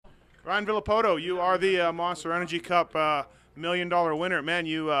Ryan Villapoto, you are the Monster Energy Cup $1 million winner. Man,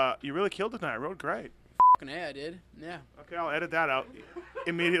 you really killed it tonight. Rode great. Fucking A, I did. Yeah. Okay, I'll edit that out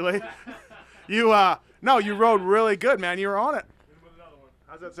immediately. You you rode really good, man. You were on it.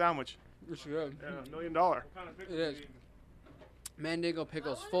 How's that sandwich? It's good. Yeah, $1 million. It is. Mandingo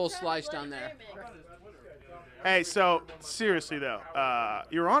pickles, full slice down there. Hey, so seriously though,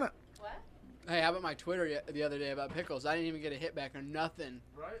 you were on it. Hey, how about my Twitter the other day about pickles? I didn't even get a hit back or nothing.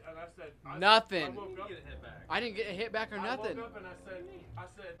 Right? And I said, Nothing. I I didn't get a hit back or nothing. woke up and I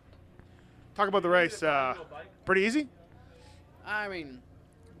said, Talk about the race. Pretty easy. I mean,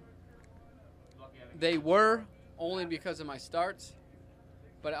 they were only because of my starts,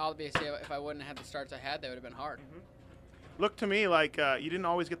 but obviously if I wouldn't have had the starts I had, they would have been hard. Looked to me like you didn't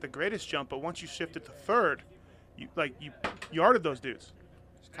always get the greatest jump, but once you shifted to third, you yarded those dudes.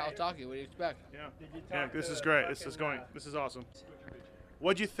 It's Kawasaki. What do you expect? Yeah, this is great. This is awesome.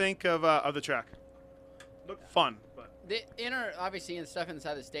 What'd you think of the track? Looked fun, but The inner, obviously, and stuff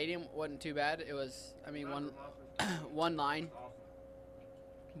inside the stadium wasn't too bad. It was, I mean, one line.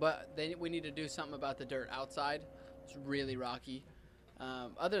 But we need to do something about the dirt outside. It's really rocky.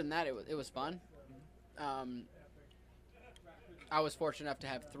 Other than that, it was fun. I was fortunate enough to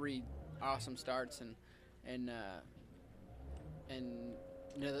have 3 awesome starts, and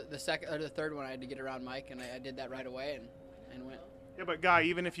you know, the second or the third one I had to get around Mike, and I did that right away and went. yeah, but Guy,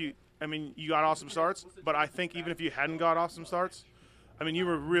 even if you got awesome starts, but I think even if you hadn't got awesome starts, I mean, you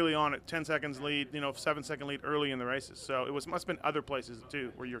were really on it. 10 seconds lead, 7-second lead early in the races. So it must have been other places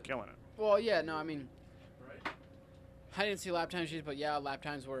too where you're killing it. Well, yeah, no, I mean, I didn't see lap time sheets, but yeah, lap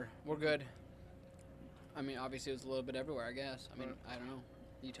times were good. I mean, obviously it was a little bit everywhere, I guess. I mean, I don't know.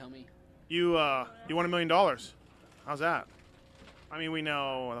 You tell me. You won $1 million. How's that? I mean, we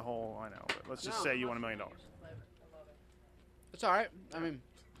know the whole. I know, but let's just say you won $1 million. It's all right. I mean,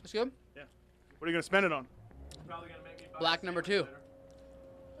 it's good. Yeah. What are you gonna spend it on? Black number 2.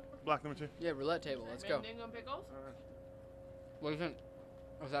 Black number 2. Yeah, roulette table. Let's go. Mandingo pickles? What do you think?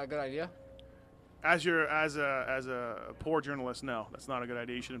 Was that a good idea? As a poor journalist, no, that's not a good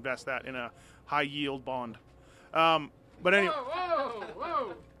idea. You should invest that in a high yield bond. But anyway.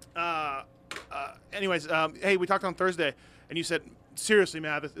 Whoa! Anyways, hey, we talked on Thursday, and you said seriously,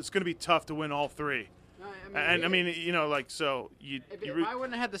 man, it's going to be tough to win all 3. I mean, If I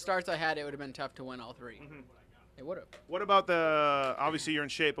wouldn't have had the starts I had, it would have been tough to win all 3. Mm-hmm. It would have. What about obviously you're in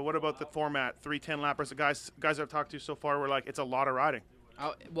shape, but what about the format, 3 10-lappers? The guys I've talked to so far were like, it's a lot of riding.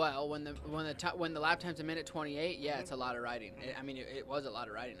 Oh, well, when the lap time's a minute 28, yeah, it's a lot of riding. It was a lot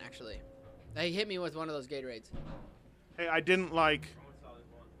of riding, actually. He hit me with one of those Gatorades. Hey, I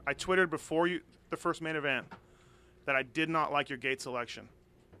twittered before the first main event that I did not like your gate selection.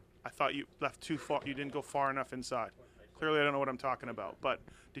 I thought you left too far. You didn't go far enough inside. Clearly, I don't know what I'm talking about. But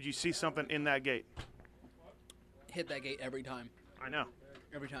did you see something in that gate? Hit that gate every time. I know.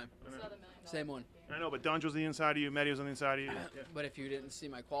 Every time. Same one. I know, but Dunge was on the inside of you. Mehdi was on the inside of you. Yeah. But if you didn't see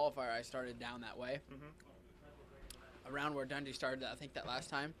my qualifier, I started down that way. Around where Dundee started, I think, that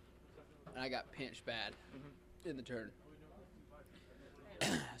last time. And I got pinched bad in the turn.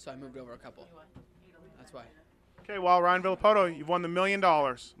 So I moved over a couple. That's why. Okay, well, Ryan Villapoto, you've won the $1 million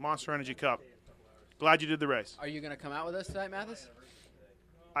Monster Energy Cup. Glad you did the race. Are you going to come out with us tonight, Mathis?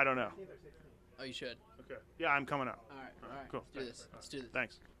 I don't know. Oh, you should. Okay. Yeah, I'm coming out. All right. Cool. Let's do this.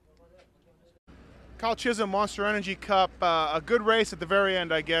 Thanks. Kyle Chisholm, Monster Energy Cup, a good race at the very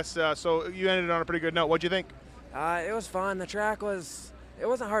end, I guess. So you ended on a pretty good note. What'd you think? It was fun. The track it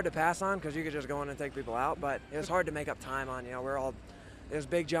wasn't hard to pass on because you could just go in and take people out, but it was hard to make up time on. It was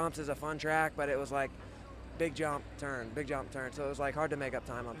big jumps. It's a fun track, but it was like big jump, turn. So it was like hard to make up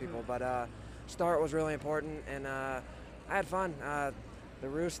time on people. But start was really important, and I had fun. The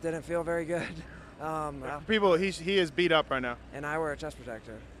roost didn't feel very good. People, he is beat up right now. And I wear a chest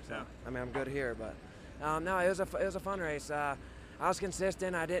protector. So, yeah. I mean, I'm good here, but no, it was a fun race. I was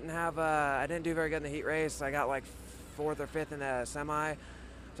consistent. I didn't do very good in the heat race. I got like 4th or 5th in the semi,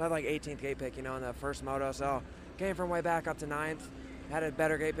 so I had like 18th gate pick, in the first moto. So came from way back up to 9th. Had a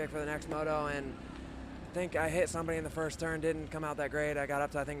better gate pick for the next moto, and I think I hit somebody in the first turn. Didn't come out that great. I got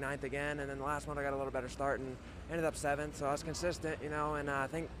up to I think 9th again, and then the last one I got a little better start and ended up 7th. So I was consistent, and I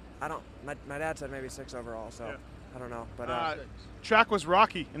think my dad said maybe 6 overall. So. Yeah. I don't know, but track was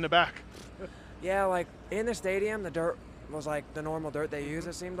rocky in the back. Yeah, like in the stadium, the dirt was like the normal dirt they use.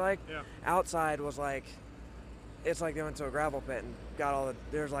 It seemed like. Yeah. Outside was like, it's like they went to a gravel pit and got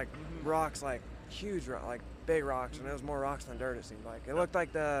there's like rocks, like huge, like big rocks, and it was more rocks than dirt. It seemed like it looked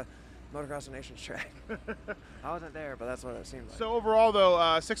like the Motocross of Nations track. I wasn't there, but that's what it seemed like. So overall,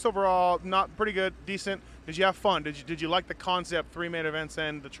 though, sixth overall, not pretty good, decent. Did you have fun? Did you like the concept, 3 main events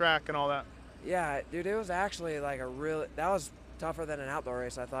and the track and all that? Yeah, dude, it was actually like that was tougher than an outdoor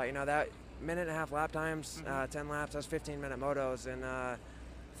race, I thought. You know, that minute and a half lap times, 10 laps, that's 15-minute motos, and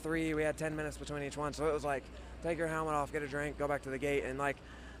 3, we had 10 minutes between each one. So it was like, take your helmet off, get a drink, go back to the gate, and like,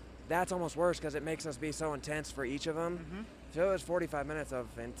 that's almost worse because it makes us be so intense for each of them. So it was 45 minutes of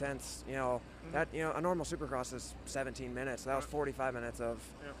intense, you know, that, you know, a normal Supercross is 17 minutes. That was 45 minutes of,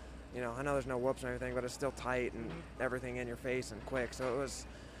 you know, I know there's no whoops or anything, but it's still tight and everything in your face and quick. So it was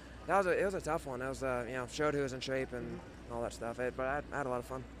a tough one. That was, you know, showed who was in shape and all that stuff. But I had a lot of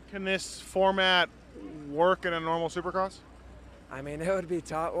fun. Can this format work in a normal Supercross? I mean, it would be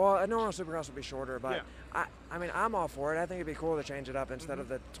tough. Well, a normal Supercross would be shorter, but I mean, I'm all for it. I think it'd be cool to change it up instead of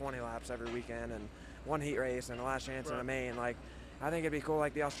the 20 laps every weekend and one heat race and a last chance in a main. Like, I think it'd be cool,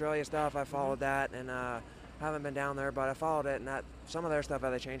 like the Australia stuff. I followed that and haven't been down there, but I followed it, and that some of their stuff, how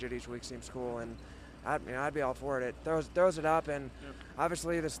they change it each week, seems cool. And I'd be all for it. It throws it up, and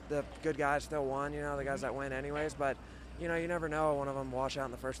obviously the good guys still won. You know, the guys that win anyways. But you know, you never know. One of them wash out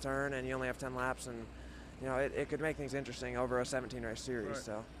in the first turn, and you only have 10 laps, and you know, it could make things interesting over a 17 race series.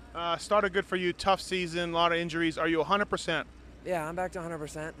 So started good for you. Tough season, a lot of injuries. Are you 100%? Yeah, I'm back to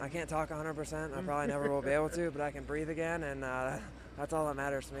 100%. I can't talk 100%. I probably never will be able to, but I can breathe again, and that's all that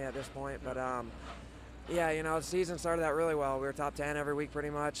matters to me at this point. But yeah, you know, the season started out really well. We were top 10 every week pretty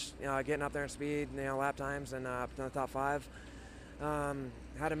much, you know, getting up there in speed, you know, lap times, and up to the top 5.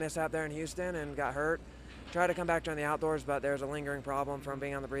 Had a mishap there in Houston and got hurt. Tried to come back during the outdoors, but there's a lingering problem from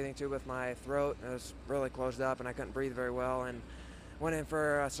being on the breathing tube with my throat. It was really closed up, and I couldn't breathe very well, and went in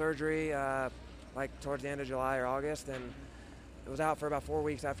for surgery like towards the end of July or August, and it was out for about 4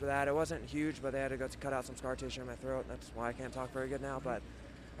 weeks after that. It wasn't huge, but they had to go to cut out some scar tissue in my throat. That's why I can't talk very good now. But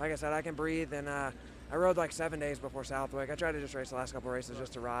like I said, I can breathe, and I rode like 7 days before Southwick. I tried to just race the last couple races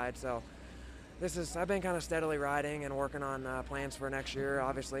just to ride. So I've been kind of steadily riding and working on plans for next year,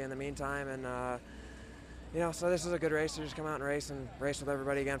 obviously, in the meantime. And, you know, so this is a good race to just come out and race with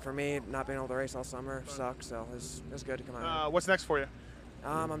everybody again. For me, not being able to race all summer sucks. So it's good to come out. What's next for you?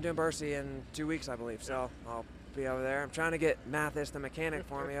 I'm doing Bercy in 2 weeks, I believe. So I'll be over there. I'm trying to get Mathis, the mechanic,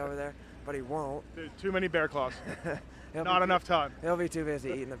 for me over there, but he won't. Too many bear claws. Not enough time. He'll be too busy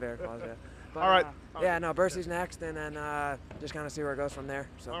eating the bear claws. Yeah. But, all right. Yeah, no, Bercy's next, and then just kind of see where it goes from there.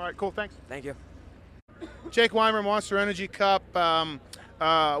 So. All right, cool. Thanks. Thank you. Jake Weimer, Monster Energy Cup.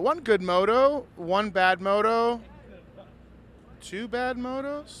 One good moto, one bad moto, 2 bad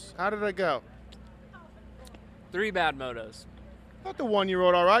motos. How did it go? 3 bad motos. Not the one you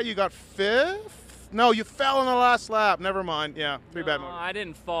rode all right. You got 5th? No, you fell in the last lap. Never mind. Yeah, 3 bad motos. I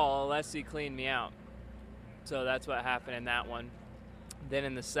didn't fall. Leslie cleaned me out. So that's what happened in that one. Then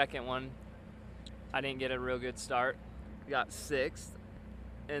in the second one, I didn't get a real good start. Got 6th.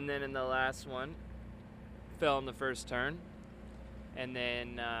 And then in the last one, fell in the first turn. And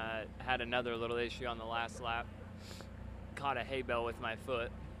then had another little issue on the last lap. Caught a hay bale with my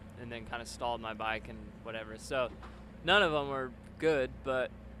foot and then kind of stalled my bike and whatever. So none of them were good, but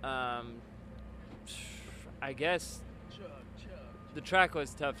I guess the track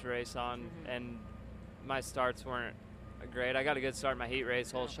was tough to race on, and my starts weren't great. I got a good start in my heat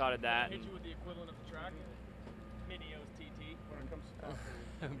race, whole shot at that. Hit you with the equivalent of the track, mini OTT when it comes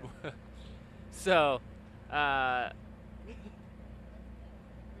to So, yeah.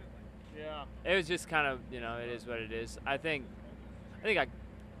 it was just kind of, you know, it is what it is. I mean,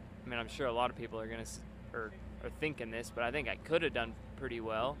 I'm sure a lot of people are are thinking this, but I think I could have done pretty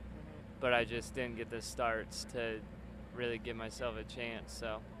well, but I just didn't get the starts to really give myself a chance.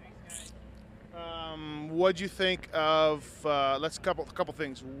 So, what'd you think of? Let's couple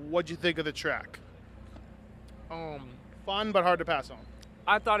things. What'd you think of the track? Fun but hard to pass on.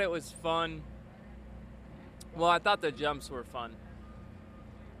 I thought it was fun. Well, I thought the jumps were fun.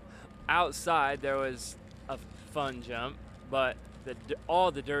 Outside there was a fun jump, but all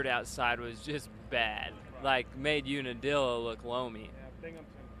the dirt outside was just bad. Like, made Unadilla look loamy.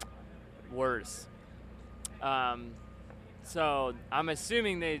 Worse. So I'm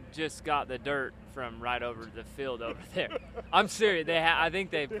assuming they just got the dirt from right over the field over there. I'm serious. I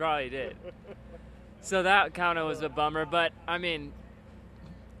think they probably did. So that kind of was a bummer. But I mean,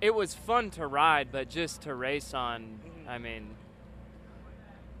 it was fun to ride, but just to race on, I mean,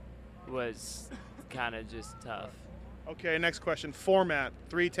 was kind of just tough. Okay, next question. Format,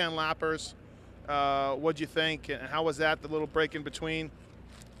 3 10-lappers. What'd you think, and how was that, the little break in between?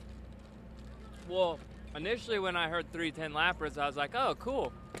 Well, initially when I heard 3 10-lappers, I was like, oh,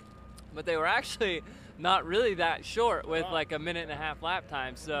 cool. But they were actually not really that short with like a 1.5-minute lap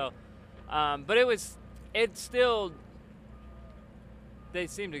time. So But it still, they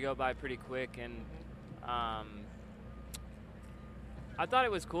seemed to go by pretty quick, and I thought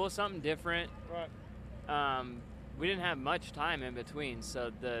it was cool, something different. Right. We didn't have much time in between,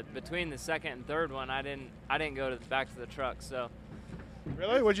 so between the second and third one, I didn't go back to the truck. So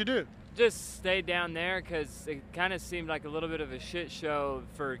Really? What'd you do? just stayed down there because it kind of seemed like a little bit of a shit show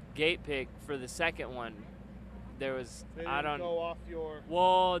for gate pick for the second one. There was They I didn't don't go off your.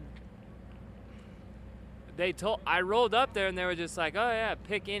 well. I rolled up there and they were just like, oh yeah,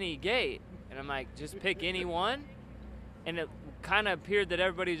 pick any gate, and I'm like, just pick any one, and it kind of appeared that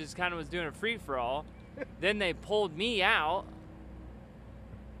everybody just kind of was doing a free for all. Then they pulled me out,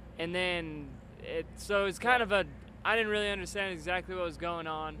 and then so it's kind of I didn't really understand exactly what was going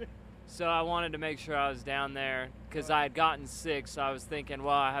on, so I wanted to make sure I was down there because I had gotten 6, so I was thinking,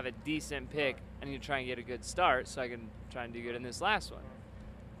 well, I have a decent pick, I need to try and get a good start so I can try and do good in this last one.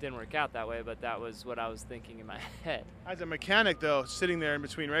 Didn't work out that way, but that was what I was thinking in my head. As a mechanic, though, sitting there in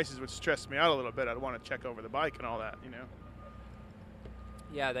between races would stress me out a little bit. I'd want to check over the bike and all that, you know.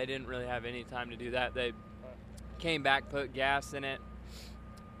 Yeah, they didn't really have any time to do that. They came back, put gas in it,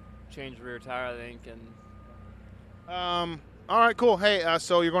 changed rear tire, I think, and All right, cool. Hey,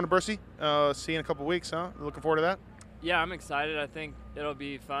 so you're going to Bercy? See you in a couple weeks, huh? Looking forward to that. yeah, I'm excited. I think it'll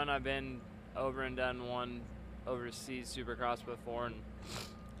be fun. I've been over and done one overseas Supercross before, and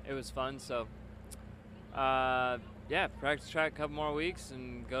it was fun. So, yeah, practice track a couple more weeks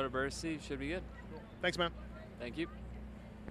and go to Bercy. Should be good. Thanks, man. Thank you.